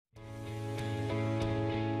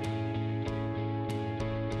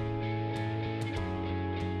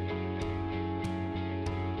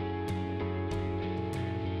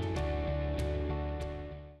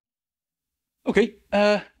Okay.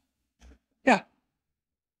 Yeah.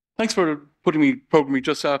 Thanks for programming me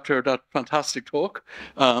just after that fantastic talk.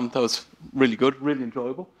 That was really good, really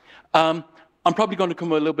enjoyable. I'm probably going to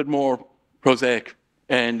come a little bit more prosaic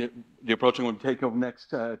in the approach I'm going to take over the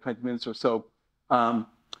next 20 minutes or so.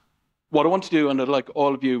 What I want to do, and I'd like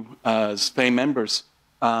all of you as FAME members,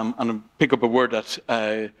 and pick up a word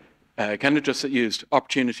that Kenneth just used,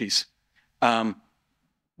 opportunities.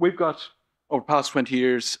 We've got, over the past 20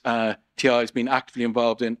 years, TI has been actively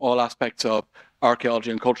involved in all aspects of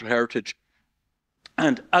archaeology and cultural heritage.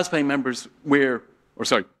 And as FAME members,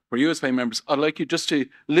 for you as FAME members, I'd like you just to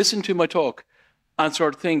listen to my talk and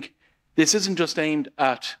sort of think, this isn't just aimed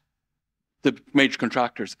at the major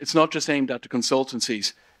contractors. It's not just aimed at the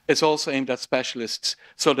consultancies. It's also aimed at specialists,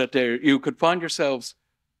 so that you could find yourselves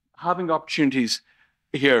having opportunities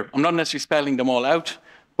here. I'm not necessarily spelling them all out,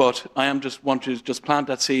 but I am just want to just plant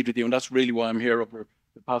that seed with you, and that's really why I'm here over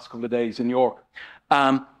the past couple of days in York.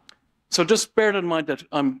 So just bear that in mind that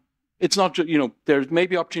it's not just, there may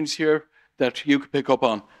be opportunities here that you could pick up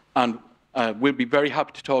on, and we'll be very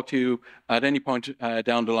happy to talk to you at any point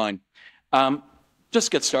down the line. Just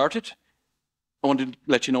to get started, I want to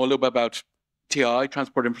let you know a little bit about TI,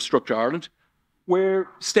 Transport Infrastructure Ireland. We're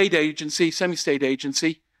state agency, semi-state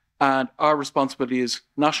agency, and our responsibility is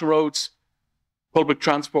national roads, public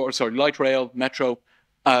transport, light rail, metro,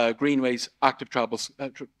 greenways, active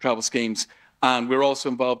travel schemes. And we're also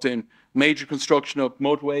involved in major construction of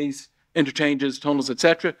motorways, interchanges, tunnels,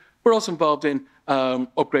 etc. We're also involved in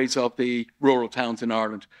upgrades of the rural towns in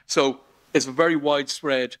Ireland. So it's a very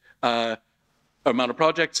widespread amount of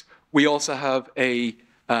projects. We also have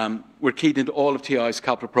we're keyed into all of TI's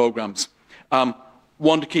capital programs. One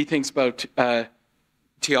of the key things about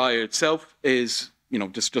TI itself is,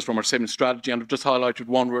 just from our statement of strategy, and I've just highlighted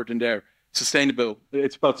one word in there, sustainable.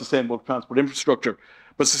 It's about sustainable transport infrastructure.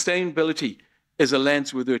 But sustainability is a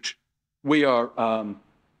lens with which we are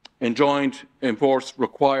enjoined, enforced,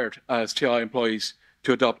 required as TI employees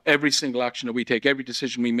to adopt every single action that we take, every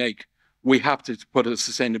decision we make. We have to put a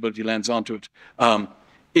sustainability lens onto it.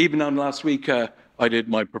 Even on last week, I did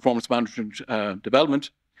my performance management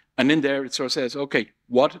development, and in there it sort of says, okay,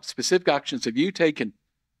 what specific actions have you taken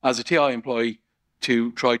as a TI employee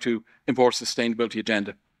to try to enforce the sustainability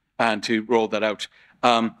agenda and to roll that out?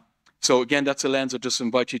 So again, that's a lens I just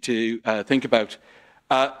invite you to think about.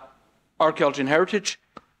 Archaeology and Heritage,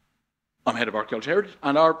 I'm head of Archaeology and Heritage,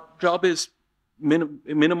 and our job is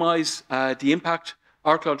minimise the impact,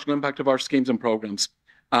 archaeological impact of our schemes and programmes.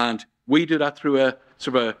 And we do that through a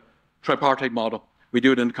sort of a tripartite model. We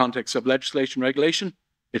do it in the context of legislation, regulation.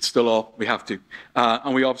 It's the law, we have to.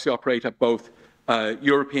 And we obviously operate at both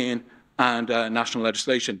European and national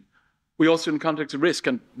legislation. We also, in the context of risk,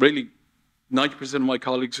 and really 90% of my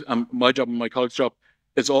colleagues, my job and my colleagues' job,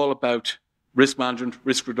 is all about risk management,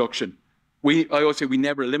 risk reduction. I always say we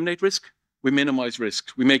never eliminate risk, we minimise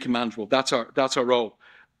risks, we make it manageable. That's our role.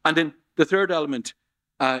 And then the third element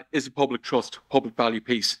is the public trust, public value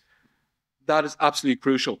piece. That is absolutely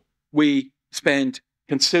crucial. We spend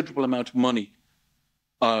considerable amount of money,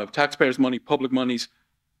 taxpayers' money, public monies,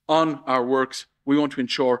 on our works. We want to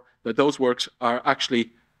ensure that those works are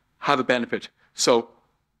actually have a benefit. So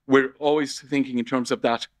we're always thinking in terms of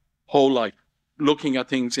that whole life, looking at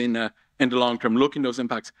things in the long term, looking at those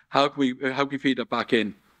impacts. How can we feed that back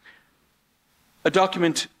in? A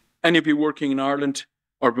document, any of you working in Ireland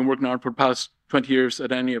or been working in Ireland for the past 20 years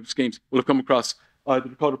at any of the schemes will have come across either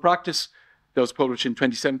the Code of Practice that was published in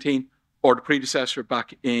 2017 or the predecessor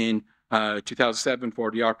back in 2007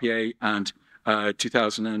 for the RPA and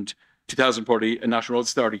 2000 for the National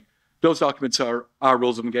Roads Authority. Those documents are our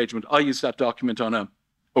rules of engagement. I use that document on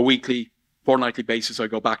a weekly, fortnightly basis. I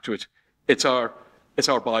go back to it. It's our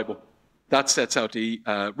Bible. That sets out the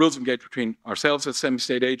rules of engagement between ourselves as a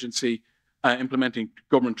semi-state agency, implementing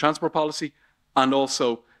government transport policy, and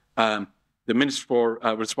also the Minister for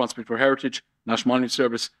Responsibility for Heritage, National Monument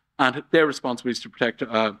Service, and their responsibilities to protect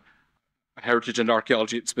heritage and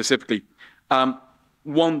archaeology specifically.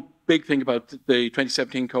 One big thing about the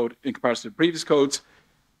 2017 code in comparison to previous codes,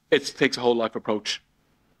 it takes a whole life approach.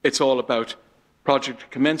 It's all about project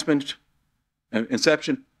commencement,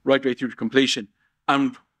 inception, right way through to completion.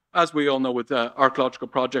 And as we all know with archaeological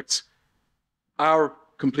projects, our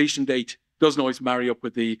completion date doesn't always marry up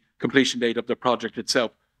with the completion date of the project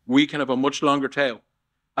itself. We can have a much longer tail.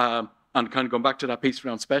 And kind of going back to that piece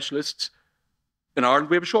around specialists, in Ireland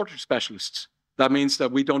we have a shortage of specialists. That means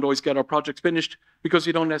that we don't always get our projects finished because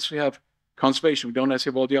we don't necessarily have conservation, we don't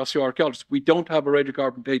necessarily have all the osteoarchaeologists. We don't have a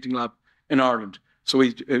radiocarbon dating lab in Ireland. So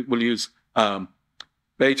we'll use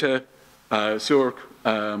Beta, Zurich,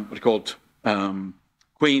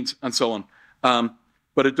 Queen's, and so on.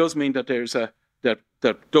 But it does mean that there's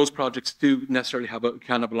that those projects do necessarily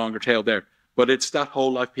can have a longer tail there. But it's that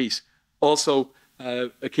whole life piece. Also,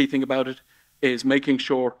 a key thing about it is making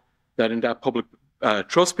sure that in that public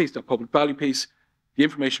trust piece, that public value piece, the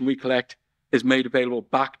information we collect is made available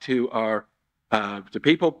back to our to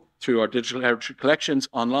people through our digital heritage collections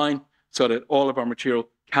online, so that all of our material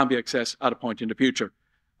can be accessed at a point in the future.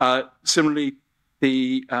 Similarly,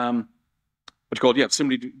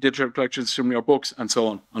 similarly digital collections, similarly our books, and so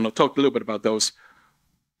on. And I'll talk a little bit about those.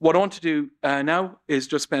 What I want to do now is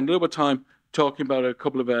just spend a little bit of time talking about a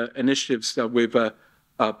couple of initiatives that we've, shall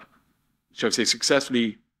I say,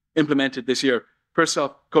 successfully implemented this year. First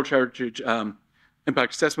off, Cultural Heritage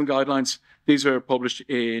Impact Assessment Guidelines. These were published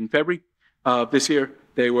in February this year.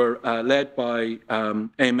 They were led by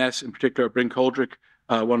AMS, in particular, Bryn Coldrick,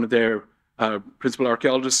 one of their principal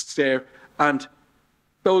archaeologists there. And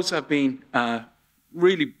those have been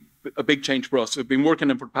really a big change for us. We've been working on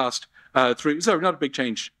them for the past not a big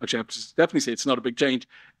change, actually, I have to definitely say it's not a big change.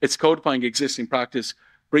 It's codifying existing practice,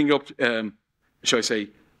 bringing up, shall I say,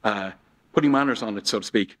 putting manners on it, so to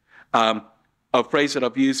speak. A phrase that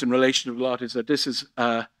I've used in relation to a lot is that this is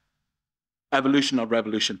evolution, not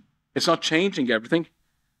revolution. It's not changing everything,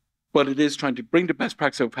 but it is trying to bring the best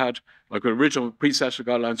practice we've had. Like the original predecessor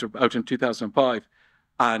guidelines were out in 2005,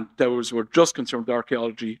 and those were just concerned with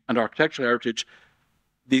archaeology and architectural heritage.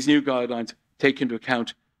 These new guidelines take into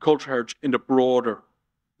account cultural heritage in the broader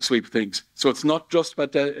sweep of things. So it's not just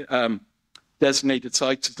about designated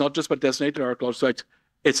sites. It's not just about designated archaeological sites.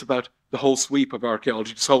 It's about the whole sweep of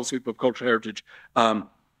archaeology, the whole sweep of cultural heritage.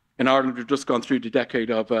 In Ireland, we've just gone through the decade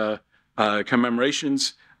of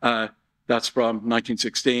commemorations. That's from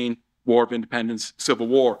 1916, War of Independence, Civil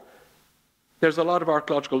War. There's a lot of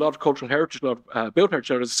archaeological, a lot of cultural heritage, a lot of built heritage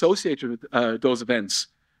that is associated with those events.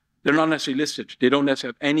 They're not necessarily listed. They don't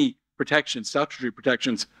necessarily have any protections, statutory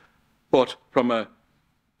protections, but from a,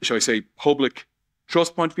 shall I say, public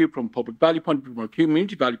trust point of view, from a public value point of view, from a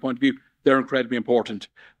community value point of view, they're incredibly important.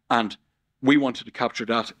 And we wanted to capture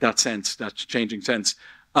that sense, that changing sense.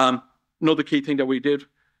 Another key thing that we did,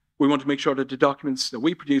 we want to make sure that the documents that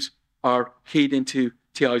we produce are keyed into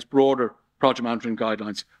TI's broader project management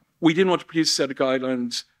guidelines. We didn't want to produce a set of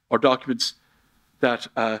guidelines or documents that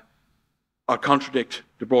contradict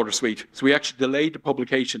the broader suite. So we actually delayed the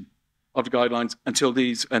publication of the guidelines until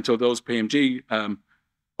those PMG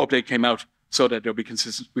update came out, so that they'll be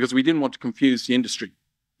consistent, because we didn't want to confuse the industry.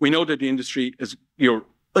 We know that the industry is, you're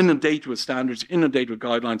inundated with standards, inundated with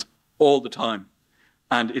guidelines all the time.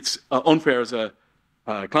 And it's unfair as a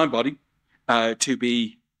client body to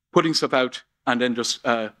be putting stuff out and then just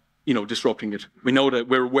disrupting it. We know that,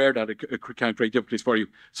 we're aware that it can create difficulties for you.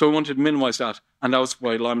 So we wanted to minimize that, and that was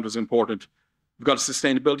why alignment was important. We've got a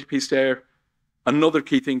sustainability piece there. Another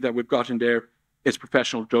key thing that we've got in there is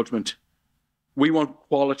professional judgment. We want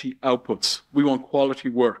quality outputs. We want quality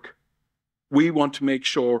work. We want to make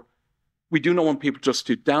sure, we do not want people just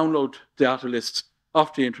to download data lists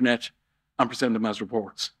off the internet and present them as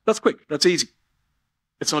reports. That's quick, that's easy.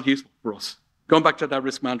 It's not useful for us. Going back to that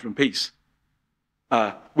risk management piece,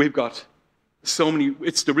 we've got so many,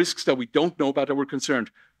 it's the risks that we don't know about that we're concerned,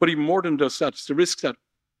 but even more than just that, it's the risks that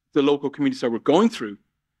the local communities that we're going through.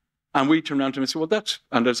 And we turn around to them and say, well,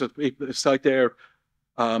 and there's a site there,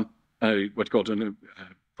 what's called a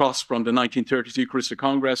cross from the 1930s Eucharistic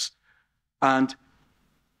Congress, and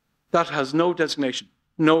that has no designation,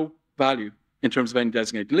 no value in terms of any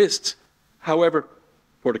designated lists. However,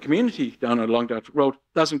 for the community down along that road,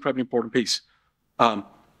 that's an incredibly important piece.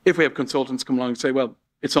 If we have consultants come along and say, well,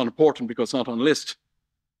 it's not important because it's not on a list,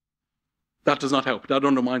 that does not help. That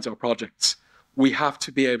undermines our projects. We have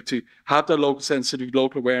to be able to have that local sensitivity,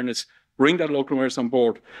 local awareness, bring that local awareness on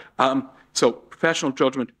board. So professional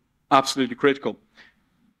judgment, absolutely critical.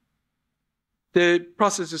 The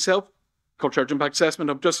process itself, cultural heritage impact assessment,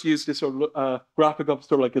 I've just used this sort of graphic of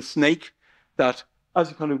sort of like a snake that, as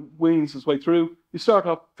it kind of wings its way through, you start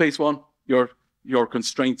off phase one, your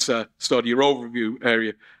constraints study, your overview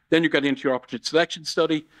area. Then you get into your opportunity selection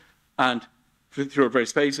study, and through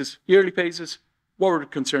various phases, yearly phases. What we're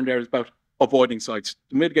concerned there is about avoiding sites.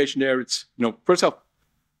 The mitigation there, it's, first off,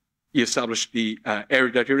 you establish the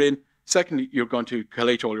area that you're in. Secondly, you're going to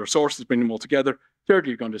collate all your sources, bring them all together. Thirdly,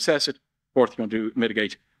 you're going to assess it. Fourth, you're going to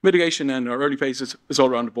mitigate. Mitigation in our early phases is all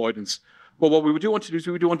around avoidance. But what we do want to do is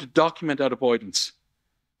we do want to document that avoidance.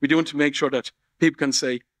 We do want to make sure that people can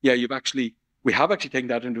say, yeah, we have actually taken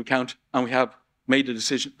that into account, and we have made a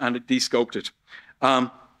decision and it de-scoped it,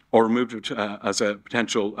 or removed it as a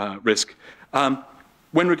potential risk.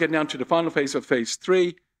 When we're getting down to the final phase of phase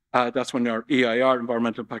three, That's when our EIR,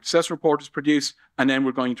 Environmental Impact Assessment Report, is produced. And then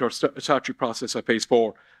we're going into our statutory process at phase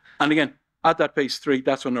 4. And again, at that phase 3,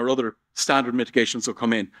 that's when our other standard mitigations will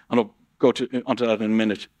come in. And I'll go onto that in a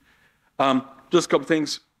minute. Just a couple of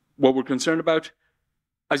things, what we're concerned about.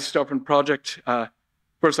 As you start from the project,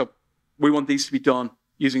 first up, we want these to be done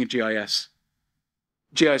using a GIS.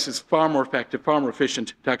 GIS is far more effective, far more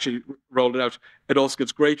efficient to actually roll it out. It also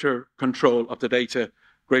gives greater control of the data,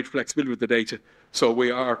 greater flexibility with the data. So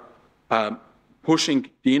we are pushing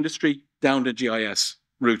the industry down the GIS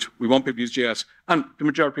route. We want people to use GIS, and the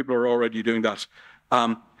majority of people are already doing that.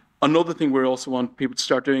 Another thing we also want people to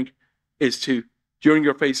start doing is to, during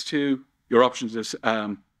your phase 2, your options is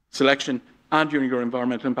selection, and during your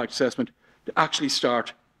environmental impact assessment, to actually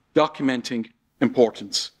start documenting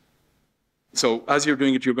importance. So as you're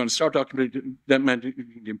doing it, you're going to start documenting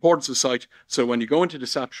the importance of the site. So when you go into the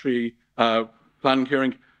statutory planning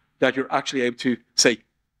hearing, that you're actually able to say,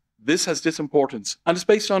 this has this importance. And it's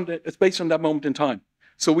based on that moment in time.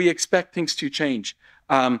 So we expect things to change.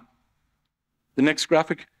 The next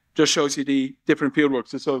graphic just shows you the different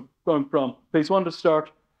fieldworks. So going from phase 1 to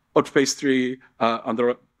start up to phase 3 on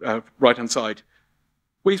the right-hand side.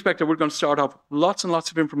 We expect that we're going to start off lots and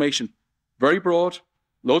lots of information, very broad,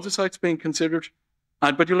 loads of sites being considered,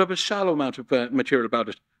 but you'll have a shallow amount of material about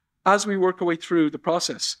it. As we work our way through the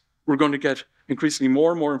process, we're going to get increasingly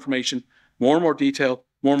more and more information, more and more detail,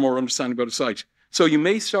 more and more understanding about a site. So you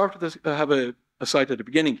may start with have a site at the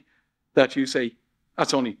beginning that you say,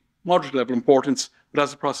 that's only moderate level importance, but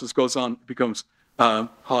as the process goes on, it becomes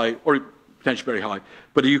high or potentially very high.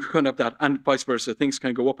 But you can have that, and vice versa. Things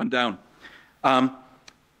can go up and down.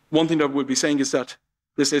 One thing that we'll be saying is that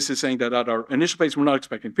this list is saying that at our initial phase, we're not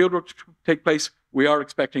expecting fieldwork to take place. We are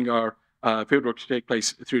expecting our fieldwork to take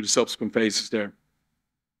place through the subsequent phases there.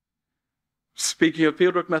 Speaking of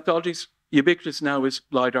fieldwork methodologies, ubiquitous now is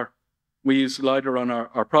LiDAR. We use LiDAR on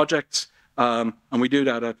our projects, and we do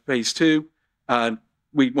that at phase 2. And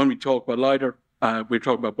when we talk about LiDAR, we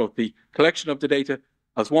talk about both the collection of the data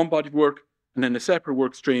as one body of work, and then a separate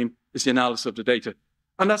work stream is the analysis of the data.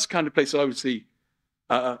 And that's the kind of place that I would see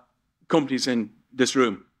companies in this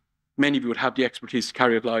room. Many of you would have the expertise to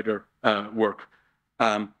carry out LiDAR work.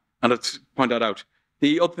 And let's point that out.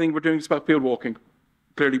 The other thing we're doing is about field walking.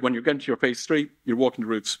 Clearly, when you're getting to your phase 3, you're walking the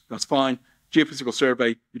routes. That's fine. Geophysical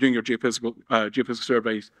survey, you're doing your geophysical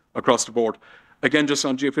surveys across the board. Again, just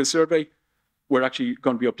on geophysical survey, we're actually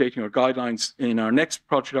going to be updating our guidelines in our next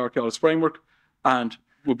Project Archaeologist framework, and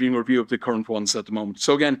we'll be in review of the current ones at the moment.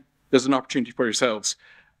 So again, there's an opportunity for yourselves.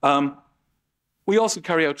 We also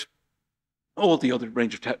carry out all the other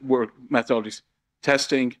range of work methodologies,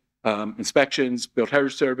 testing, inspections, built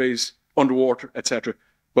heritage surveys, underwater, etc.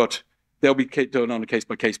 But they'll be done on a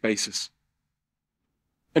case-by-case basis.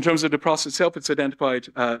 In terms of the process itself, it's identified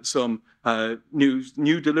some new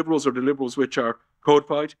deliverables or deliverables which are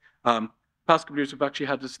codified. Past couple of years, we've actually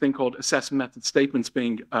had this thing called assessment method statements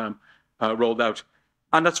being rolled out.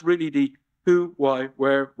 And that's really the who, why,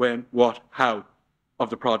 where, when, what, how of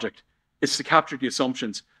the project. It's to capture the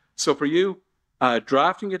assumptions. So for you,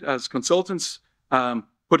 drafting it as consultants,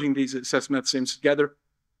 putting these assessment statements together,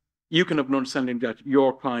 you can have an understanding that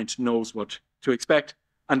your client knows what to expect.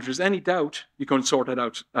 And if there's any doubt, you can sort it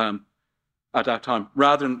out at that time,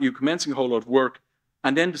 rather than you commencing a whole lot of work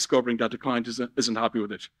and then discovering that the client isn't happy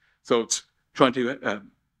with it. So it's trying to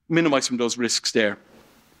minimize some of those risks there.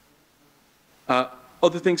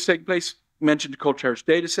 Other things taking place, mentioned the cultural heritage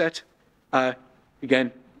data set.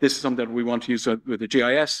 Again, this is something that we want to use with the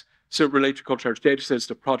GIS. So related to cultural heritage data sets,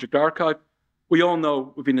 the project archive. We all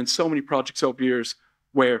know we've been in so many projects over the years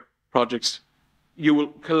where you will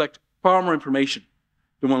collect far more information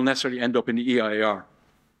than will necessarily end up in the EIR.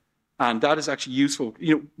 And that is actually useful.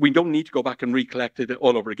 We don't need to go back and recollect it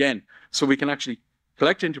all over again. So we can actually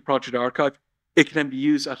collect it into project archive. It can then be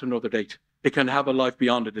used at another date. It can have a life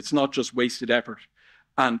beyond it. It's not just wasted effort.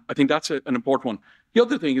 And I think that's an important one. The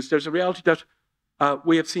other thing is there's a reality that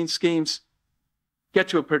we have seen schemes get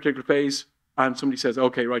to a particular phase and somebody says,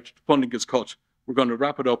 okay, right, funding is cut. We're going to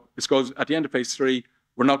wrap it up. This goes at the end of phase 3.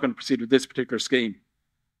 We're not going to proceed with this particular scheme.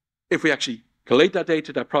 If we actually collate that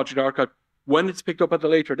data, that project archive, when it's picked up at a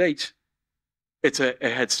later date, it's a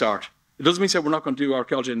head start. It doesn't mean that we're not going to do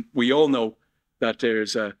archaeology, and we all know that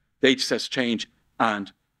there's data sets change,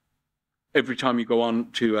 and every time you go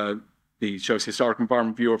on to the Historic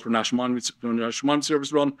Environment Viewer for National Monument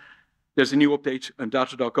Service run, there's a new update on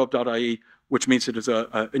data.gov.ie, which means that there's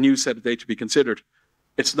a new set of data to be considered.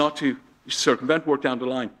 It's not to circumvent work down the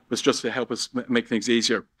line, but it's just to help us make things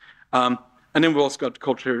easier. And then we've also got the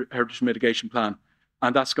Cultural Heritage Mitigation Plan,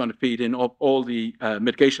 and that's going to feed in all the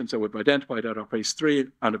mitigations that we've identified at our phase 3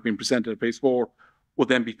 and have been presented at phase 4 will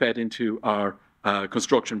then be fed into our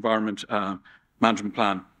construction environment management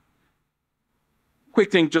plan.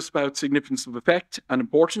 Quick thing just about significance of effect and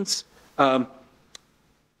importance. The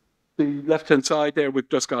left-hand side there, we've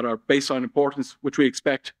just got our baseline importance, which we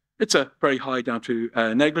expect, it's a very high down to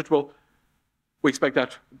negligible. We expect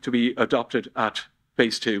that to be adopted at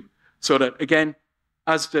phase 2. So that, again,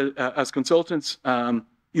 as consultants,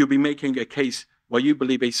 you'll be making a case why you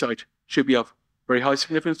believe a site should be of very high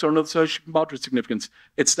significance or another site should be moderate significance.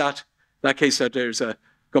 It's that case that there's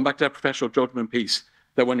going back to that professional judgment piece,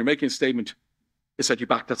 that when you're making a statement, it's that you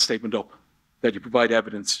back that statement up, that you provide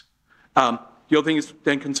evidence. The other thing is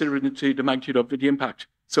then considering the magnitude of the impact.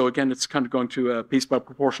 So again, it's kind of going to a piece about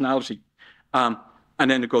proportionality. And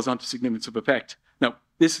then it goes on to significance of effect. Now,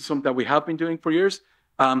 this is something that we have been doing for years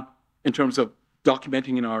in terms of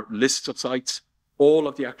documenting in our lists of sites all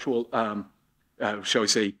of the actual, shall we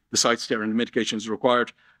say, the sites there and the mitigations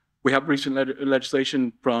required. We have recent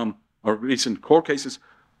legislation from our recent court cases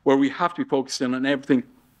where we have to be focused in on everything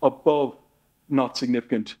above not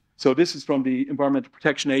significant. So this is from the Environmental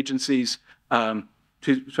Protection Agency's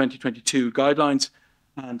 2022 guidelines.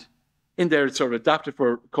 And in there, it's sort of adapted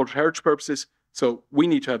for cultural heritage purposes. So we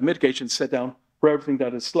need to have mitigations set down for everything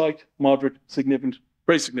that is slight, moderate, significant,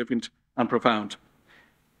 very significant, and profound.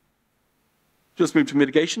 Just move to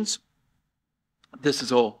mitigations. This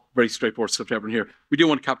is all very straightforward stuff to everyone here. We do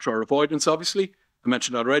want to capture our avoidance, obviously. I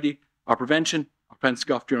mentioned that already. Our prevention, our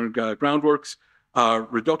fencing off during groundworks, our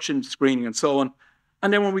reduction, screening, and so on.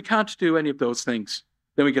 And then when we can't do any of those things,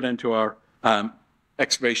 then we get into our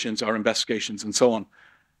excavations, our investigations, and so on.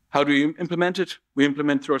 How do we implement it? We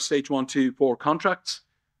implement through our stage 1, 2, 4 contracts.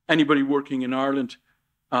 Anybody working in Ireland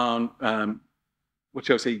on, what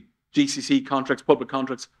shall I say, GCC contracts, public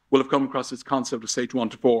contracts, will have come across this concept of stage 1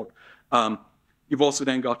 to 4. You've also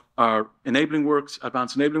then got our enabling works,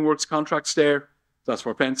 advanced enabling works contracts there. That's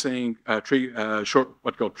for fencing, tree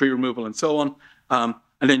removal, and so on. And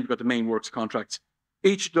then you've got the main works contracts.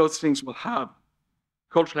 Each of those things will have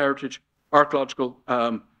cultural heritage, archaeological,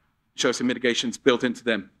 shall I say, mitigations built into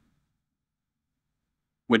them.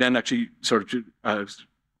 We then actually sort of,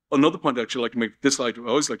 another point I actually like to make this slide, I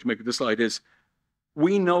always like to make with this slide is,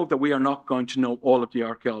 we know that we are not going to know all of the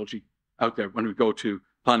archaeology out there when we go to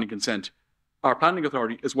planning consent. Our planning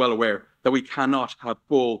authority is well aware that we cannot have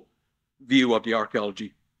full view of the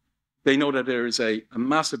archaeology. They know that there is a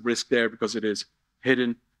massive risk there because it is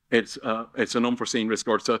hidden. It's an unforeseen risk.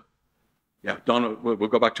 Or it's Don, we'll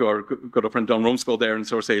go back to our good old friend Don Rumsfeld there and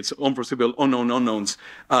sort of say it's unforeseeable, unknown unknowns.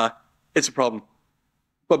 It's a problem.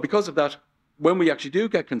 But because of that, when we actually do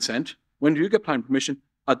get consent, when you get planning permission,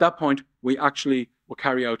 at that point, we actually will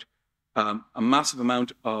carry out a massive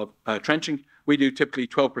amount of trenching. We do typically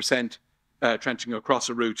 12% trenching across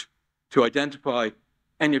a route to identify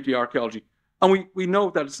any of the archaeology. And we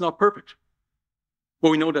know that it's not perfect,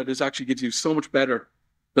 but we know that it actually gives you so much better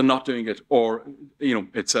than not doing it, or, you know,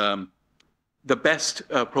 it's the best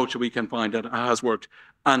approach that we can find that has worked.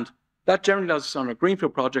 And that generally allows us on our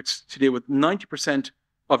greenfield projects to deal with 90%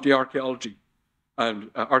 of the archaeology and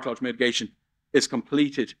archaeological mitigation is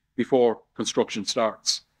completed before construction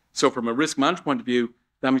starts. So from a risk management point of view,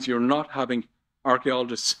 that means you're not having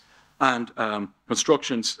archaeologists and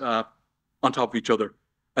constructions on top of each other.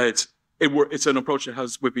 It's an approach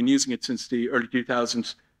that we've been using it since the early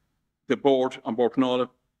 2000s. The board on Board Panola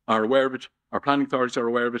are aware of it. Our planning authorities are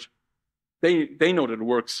aware of it. They know that it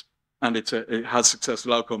works and it has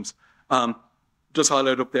successful outcomes. Just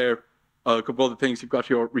highlight up there a couple of other things. You've got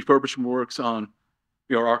your refurbishment works on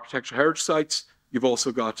your architectural heritage sites. You've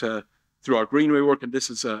also got through our greenway work, and this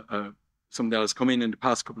is something that has come in the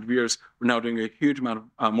past couple of years. We're now doing a huge amount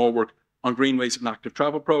of more work on greenways and active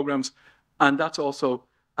travel programs, and that's also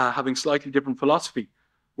having slightly different philosophy.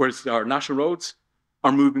 Whereas our national roads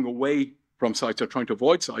are moving away from sites or trying to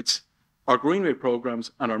avoid sites, our greenway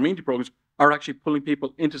programs and our amenity programs are actually pulling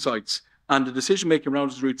people into sites, and the decision making around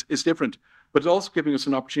those routes is different. But it's also giving us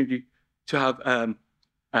an opportunity to have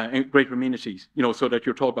greater amenities, you know, so that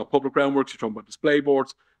you're talking about public groundworks, you're talking about display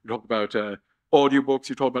boards, you're talking about audiobooks,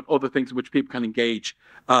 you're talking about other things in which people can engage.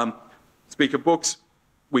 Speak of books,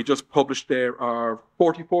 we just published there our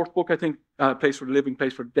 44th book, I think, Place for the Living,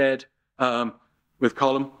 Place for the Dead, with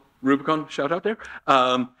Colin Rubicon, shout out there.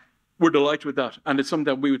 We're delighted with that, and it's something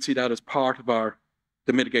that we would see that as part of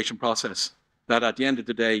the mitigation process, that at the end of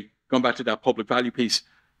the day, going back to that public value piece,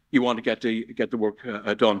 you want to get the work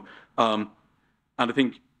done. And I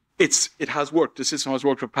think it has worked. The system has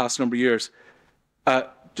worked for the past number of years.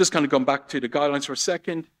 Just kind of going back to the guidelines for a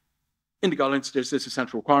second, in the guidelines, there's this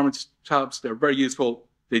essential requirements tabs. They're very useful.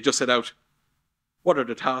 They just set out what are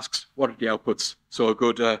the tasks, what are the outputs. So a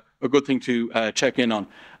good thing to check in on.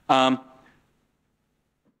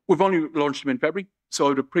 We've only launched them in February, so I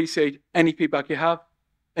would appreciate any feedback you have,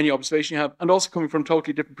 any observation you have, and also coming from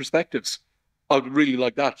totally different perspectives. I would really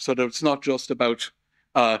like that, so that it's not just about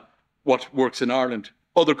what works in Ireland.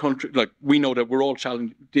 Other countries, like we know that we're all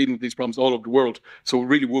dealing with these problems all over the world, so we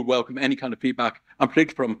really would welcome any kind of feedback, and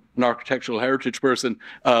particularly from an architectural heritage person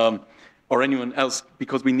or anyone else,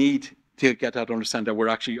 because we need to get that to understand that we're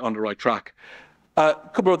actually on the right track. A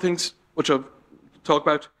couple of things which I've talked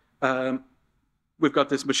about. We've got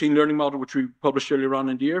this machine learning model which we published earlier on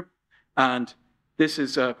in the year, and this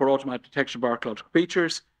is for automatic detection of archaeological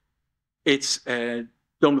features. It's done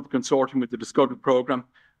with the consortium with the Discovery Programme,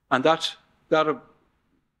 and that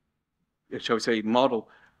shall we say, model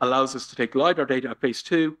allows us to take LiDAR data at phase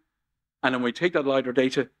 2, and when we take that LiDAR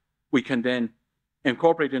data, we can then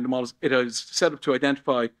incorporate it into models. It is set up to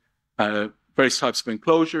identify various types of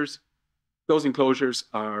enclosures. Those enclosures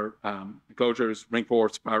are enclosures, ring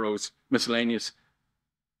forts, barrows, miscellaneous.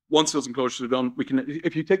 Once those enclosures are done, we can,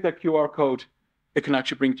 if you take that QR code, it can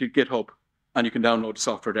actually bring you to GitHub, and you can download the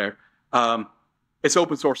software there. It's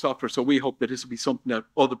open source software, so we hope that this will be something that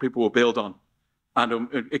other people will build on. And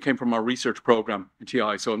it came from our research program in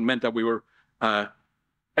TI, so it meant that we were,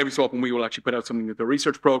 every so often we will actually put out something with the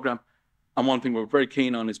research program. And one thing we're very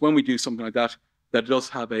keen on is when we do something like that, that does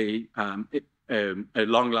have a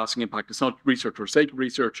long-lasting impact. It's not research for sake of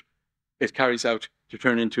research. It carries out to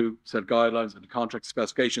turn into set guidelines and contract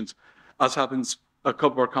specifications. As happens, a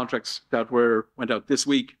couple of our contracts that went out this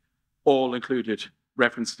week all included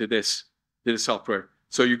reference to this software.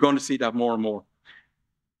 So you're going to see that more and more.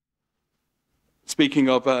 Speaking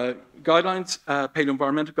of guidelines,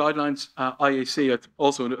 paleoenvironmental guidelines, IAC,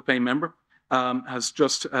 also a paying member,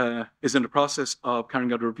 is in the process of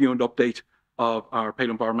carrying out a review and update of our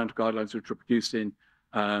paleoenvironmental guidelines, which were produced in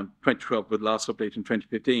 2012 with the last update in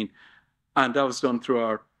 2015. And that was done through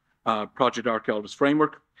our Project Archaeologist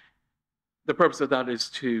framework. The purpose of that is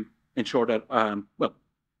to ensure that,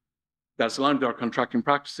 that's aligned with our contracting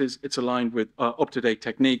practices. It's aligned with up-to-date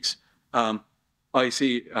techniques.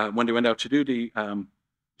 IAC, when they went out to do the,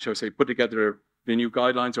 shall we say, put together the new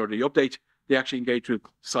guidelines or the update, they actually engaged with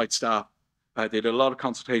site staff. They did a lot of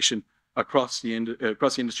consultation across the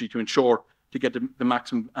industry to ensure to get the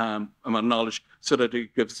maximum amount of knowledge so that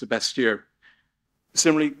it gives the best steer.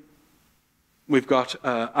 Similarly, we've got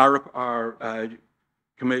ARIP, are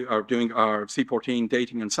doing our C14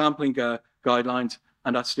 dating and sampling guidelines,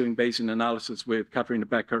 and that's doing basin analysis with Katharina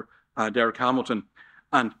Becker and Derek Hamilton.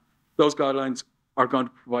 And those guidelines are going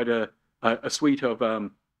to provide a suite of,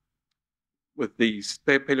 with the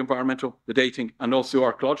paleoenvironmental, the dating, and also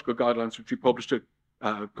archaeological guidelines, which we published a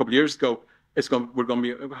couple of years ago. We're going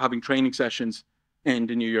to be having training sessions in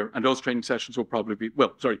the new year, and those training sessions will probably be,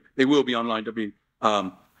 they will be online. There'll be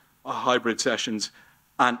hybrid sessions,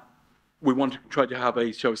 and we want to try to have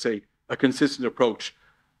a, shall we say, a consistent approach.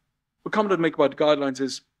 The comment I'd make about the guidelines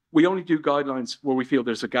is we only do guidelines where we feel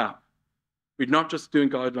there's a gap. We're not just doing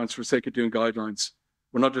guidelines for the sake of doing guidelines.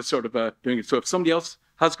 We're not just sort of doing it. So if somebody else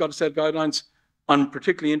has got a set of guidelines, I'm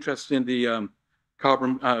particularly interested in the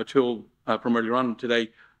carbon tool from earlier on today.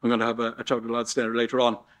 I'm going to have a chat with the lads there later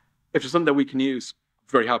on. If there's something that we can use, I'm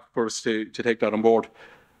very happy for us to take that on board.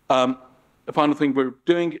 The final thing we're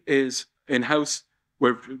doing is in-house,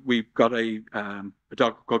 we've got a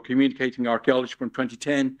doc called Communicating Archaeology from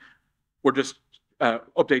 2010. We're just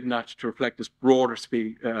updating that to reflect this broader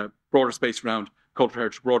space around cultural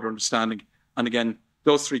heritage, broader understanding. And again,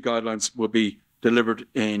 those 3 guidelines will be delivered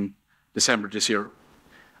in December this year.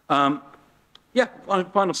 Final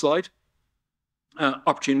slide.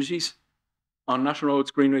 Opportunities on national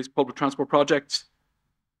roads, greenways, public transport projects.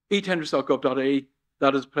 etenders.gov.ie,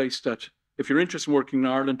 that is a place that, if you're interested in working in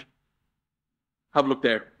Ireland, have a look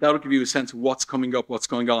there. That'll give you a sense of what's coming up, what's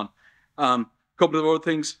going on. A couple of other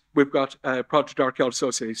things, we've got a Project Archaeology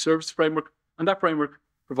Associated Service Framework, and that framework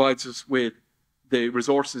provides us with the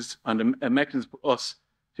resources and a mechanism for us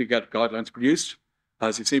to get guidelines produced,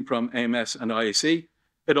 as you've seen from AMS and IAC.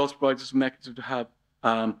 It also provides us a mechanism to have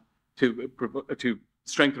to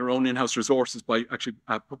strengthen our own in-house resources by actually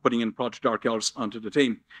putting in project archaeologists onto the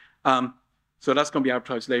team. So that's going to be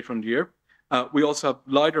advertised later in the year. We also have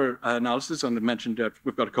LiDAR analysis, and I mentioned that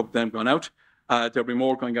we've got a couple of them going out. There'll be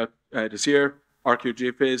more going out this year.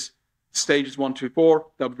 ArchaeoGeophys, stages 1, 2, 4,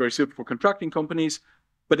 that'll be very suitable for contracting companies.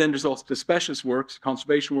 But then there's also the specialist works,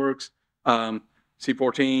 conservation works,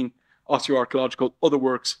 C14, osteoarchaeological, other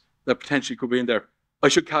works that potentially could be in there. I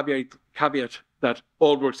should caveat that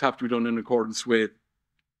all works have to be done in accordance with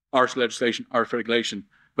Irish legislation, Irish regulation,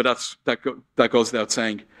 but that goes without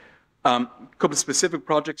saying. A couple of specific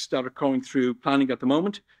projects that are going through planning at the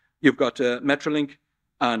moment. You've got Metrolink,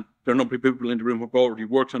 and there are a number of people in the room who have already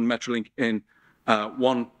worked on Metrolink in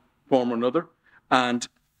one form or another. And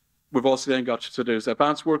we've also then got, so there's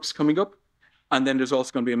advanced works coming up, and then there's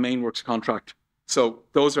also going to be a main works contract. So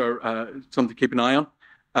those are something to keep an eye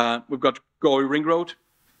on. We've got Galway Ring Road.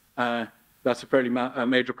 That's a fairly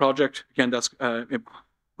major project. Again, that's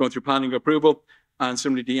going through planning approval, and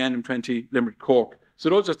similarly the NM20 Limerick Cork. So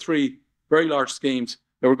those are three very large schemes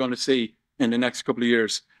that we're going to see in the next couple of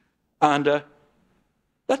years. And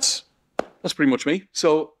that's pretty much me.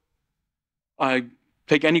 So I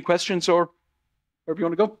take any questions or wherever you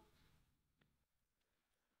want to go.